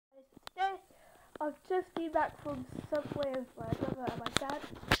I've just been back from Subway with my brother and my dad,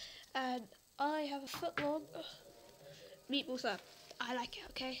 and I have a foot-long meatball sub. I like it,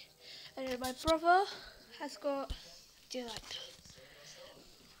 okay? And then my brother has got. Do you like?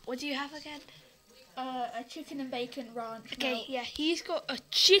 What do you have again? A chicken and bacon ranch. Okay, melt. yeah, he's got a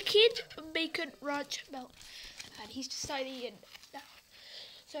chicken and bacon ranch melt, and he's decided eating now.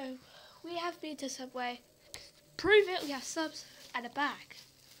 So we have been to Subway. Prove it. We have subs and a bag.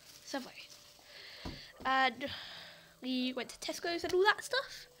 Subway. And we went to Tesco's and all that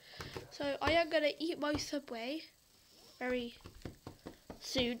stuff. So I am going to eat my Subway very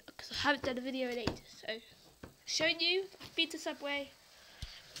soon because I haven't done a video in ages. So showing you, I've been to Subway.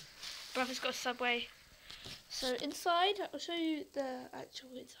 Brother's got a Subway. So inside, I'll show you the actual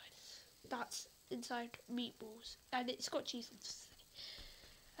inside. That's inside meatballs and it's got cheese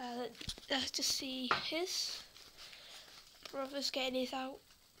on it. Let's just see his. Brother's getting his out.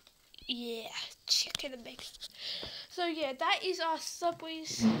 Yeah, chicken and bacon. So yeah, that is our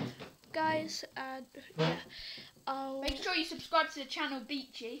Subways, guys, and yeah, Make sure you subscribe to the channel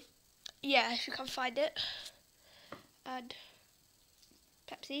Beachy. yeah, if you can find it, and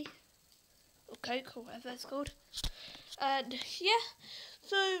Pepsi or Coke or whatever it's called, and yeah,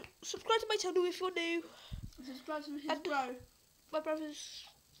 so subscribe to my channel if you're new. Subscribe to his And bro. my brother's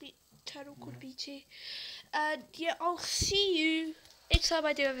channel called Beachy, and yeah, I'll see you next time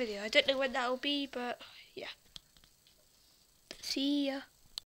I do a video. I don't know when that'll be, but yeah. See ya.